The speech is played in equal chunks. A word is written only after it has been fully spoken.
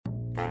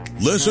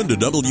Listen to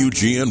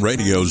WGN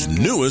Radio's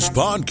newest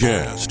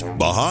podcast,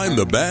 Behind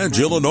the Badge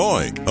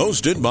Illinois,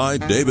 hosted by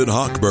David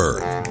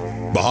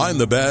Hochberg. Behind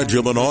the Badge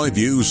Illinois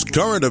views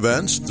current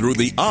events through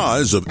the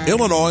eyes of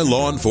Illinois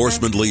law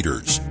enforcement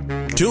leaders.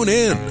 Tune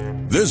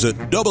in. Visit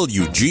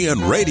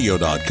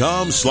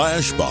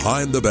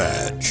WGNRadio.com/Behind the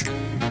Badge.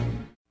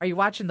 Are you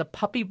watching the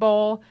Puppy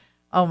Bowl?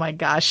 Oh my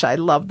gosh, I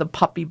love the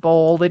Puppy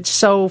Bowl. It's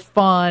so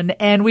fun.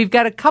 And we've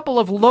got a couple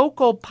of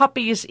local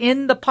puppies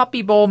in the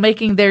Puppy Bowl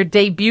making their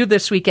debut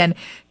this weekend.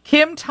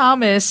 Kim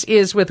Thomas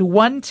is with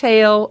One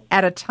Tail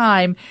at a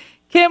Time.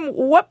 Kim,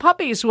 what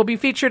puppies will be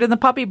featured in the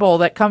Puppy Bowl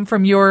that come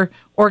from your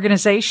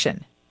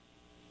organization?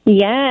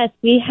 Yes,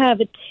 we have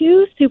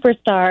two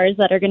superstars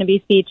that are going to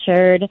be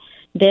featured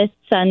this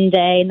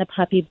Sunday in the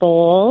Puppy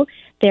Bowl.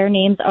 Their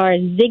names are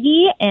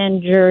Ziggy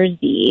and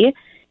Jersey.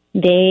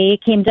 They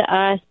came to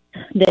us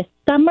this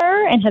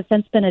summer and have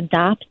since been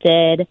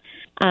adopted,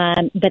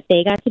 but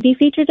they got to be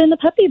featured in the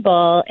Puppy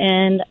Bowl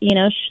and,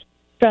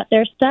 strut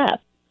their stuff.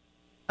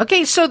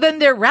 Okay, so then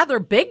they're rather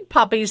big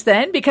puppies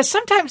then, because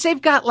sometimes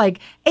they've got like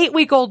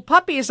 8-week-old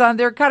puppies on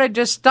there kind of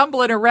just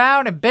stumbling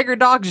around and bigger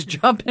dogs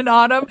jumping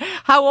on them.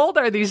 How old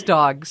are these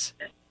dogs?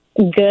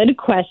 Good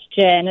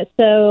question.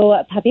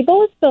 So Puppy Bowl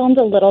was filmed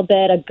a little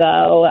bit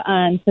ago.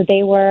 So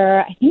they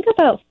were, I think,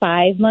 about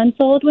 5 months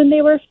old when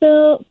they were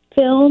filmed.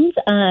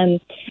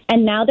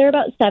 And now they're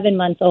about 7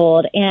 months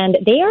old. And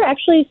they are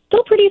actually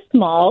still pretty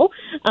small.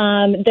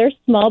 They're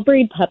small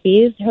breed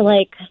puppies. They're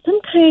like some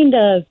kind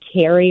of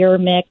terrier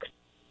mix.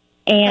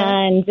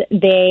 And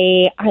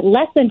they are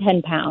less than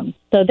 10 pounds.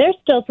 So they're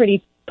still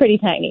pretty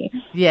tiny.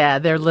 Yeah,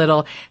 they're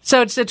little.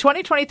 So it's the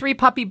 2023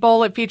 Puppy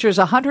Bowl. It features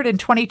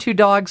 122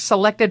 dogs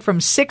selected from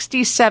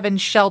 67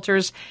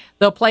 shelters.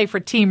 They'll play for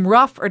Team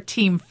Rough or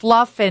Team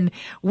Fluff. And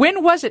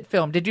when was it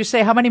filmed? Did you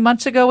say how many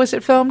months ago was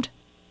it filmed?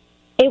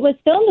 It was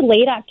filmed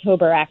late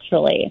October,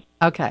 actually.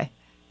 Okay.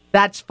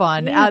 That's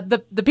fun. Yeah.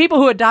 The people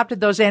who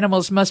adopted those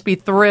animals must be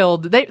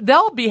thrilled.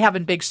 They'll be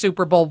having big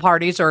Super Bowl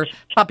parties or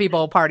Puppy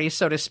Bowl parties,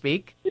 so to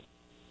speak.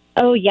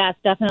 Oh, yes,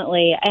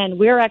 definitely. And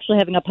we're actually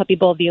having a Puppy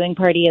Bowl viewing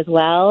party as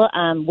well,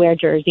 where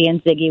Jersey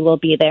and Ziggy will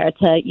be there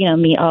to,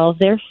 meet all of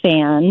their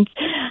fans.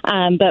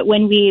 But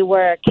when we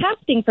were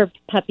casting for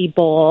Puppy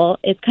Bowl,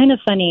 it's kind of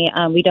funny.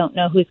 We don't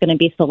know who's going to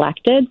be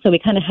selected, so we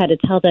kind of had to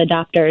tell the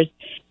adopters,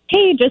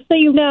 hey, just so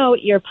you know,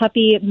 your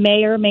puppy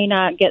may or may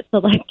not get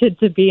selected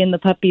to be in the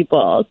Puppy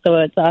Bowl. So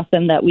it's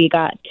awesome that we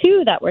got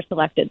 2 that were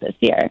selected this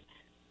year.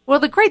 Well,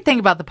 the great thing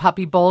about the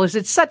Puppy Bowl is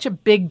it's such a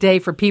big day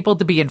for people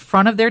to be in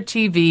front of their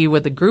TV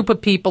with a group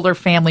of people or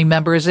family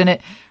members, and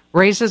it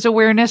raises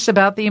awareness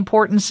about the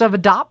importance of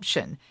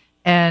adoption.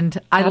 And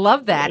I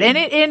love that. And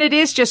it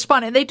is just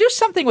fun. And they do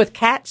something with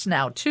cats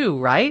now, too,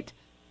 right?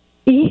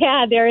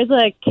 Yeah, there is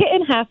a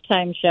kitten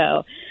halftime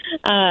show,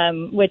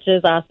 which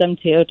is awesome,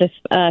 too, to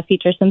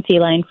feature some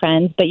feline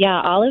friends. But, yeah,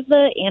 all of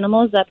the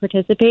animals that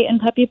participate in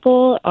Puppy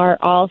Bowl are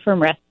all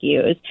from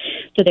rescues.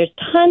 So there's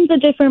tons of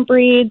different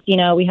breeds.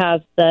 We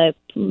have the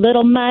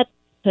little mutts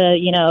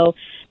to,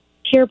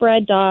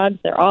 purebred dogs.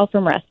 They're all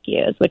from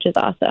rescues, which is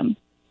awesome.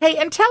 Hey,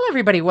 and tell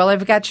everybody, while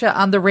I've got you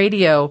on the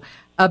radio,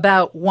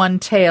 about One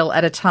Tail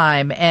at a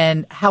Time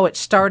and how it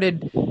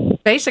started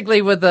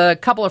basically with a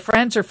couple of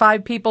friends or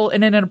 5 people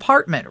in an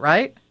apartment,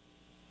 right?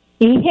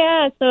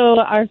 Yeah, so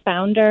our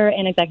founder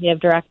and executive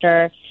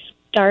director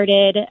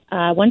started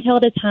One Tail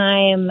at a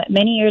Time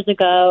many years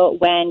ago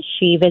when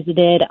she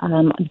visited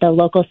the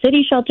local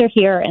city shelter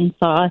here and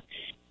saw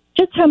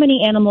just how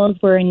many animals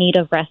were in need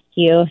of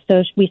rescue.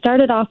 So we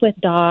started off with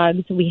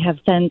dogs. We have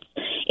since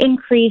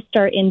increased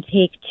our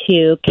intake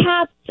to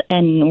cats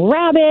and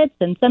rabbits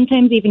and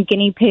sometimes even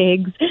guinea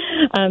pigs.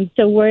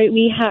 So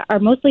we are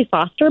mostly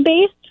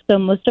foster-based. So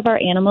most of our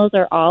animals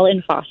are all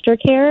in foster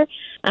care,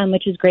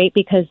 which is great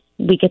because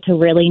we get to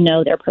really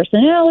know their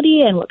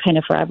personality and what kind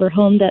of forever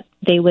home that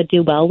they would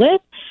do well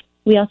with.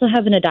 We also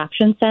have an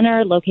adoption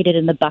center located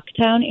in the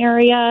Bucktown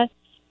area,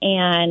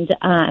 and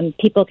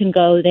people can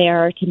go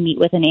there to meet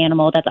with an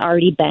animal that's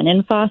already been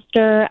in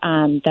foster,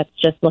 that's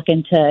just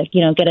looking to,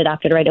 get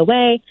adopted right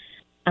away.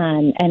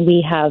 And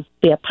we have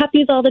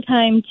puppies all the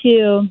time,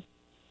 too.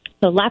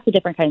 So lots of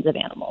different kinds of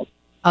animals.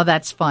 Oh,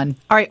 that's fun.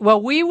 All right.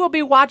 Well, we will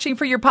be watching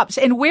for your pups.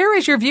 And where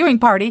is your viewing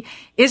party?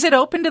 Is it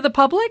open to the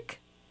public?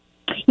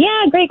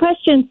 Yeah, great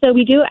question. So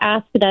we do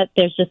ask that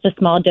there's just a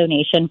small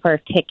donation for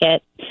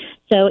tickets.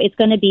 So it's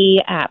going to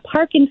be at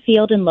Park and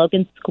Field in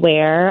Logan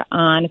Square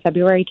on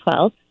February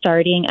 12th,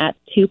 starting at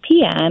 2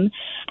 p.m.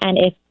 And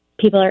if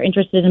people are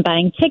interested in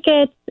buying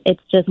tickets,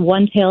 it's just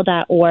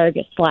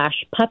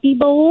onetail.org/Puppy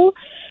Bowl,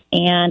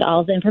 and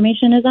all the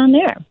information is on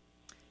there.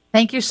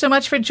 Thank you so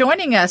much for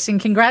joining us,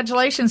 and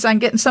congratulations on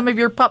getting some of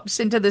your pups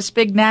into this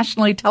big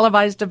nationally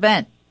televised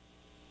event.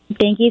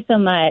 Thank you so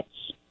much.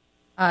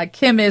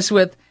 Kim is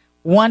with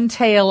One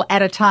Tail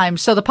at a Time.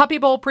 So the Puppy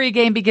Bowl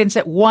pregame begins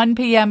at 1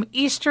 p.m.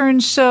 Eastern,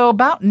 so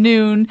about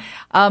noon.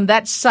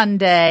 That's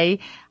Sunday.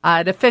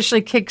 It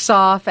officially kicks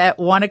off at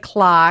 1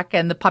 o'clock,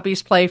 and the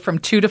puppies play from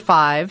 2 to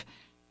 5,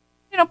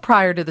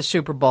 prior to the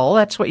Super Bowl.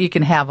 That's what you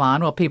can have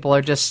on while people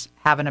are just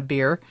having a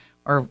beer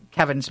or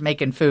Kevin's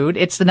making food.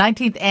 It's the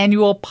 19th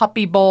annual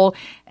Puppy Bowl,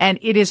 and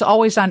it is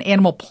always on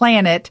Animal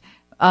Planet.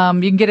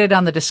 You can get it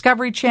on the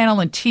Discovery Channel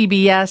and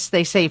TBS.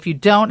 They say if you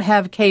don't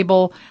have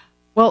cable,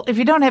 well, if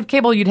you don't have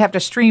cable, you'd have to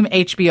stream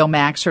HBO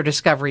Max or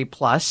Discovery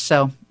Plus.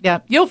 So, yeah,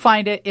 you'll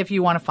find it if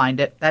you want to find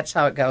it. That's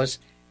how it goes.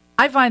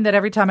 I find that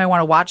every time I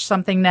want to watch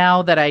something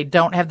now that I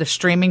don't have the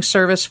streaming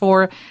service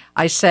for,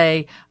 I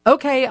say,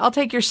 okay, I'll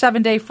take your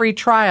 7-day free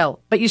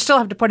trial, but you still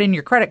have to put in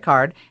your credit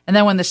card. And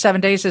then when the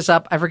 7 days is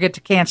up, I forget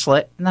to cancel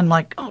it. And then I'm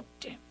like, oh,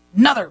 damn,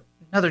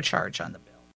 another charge on the bill.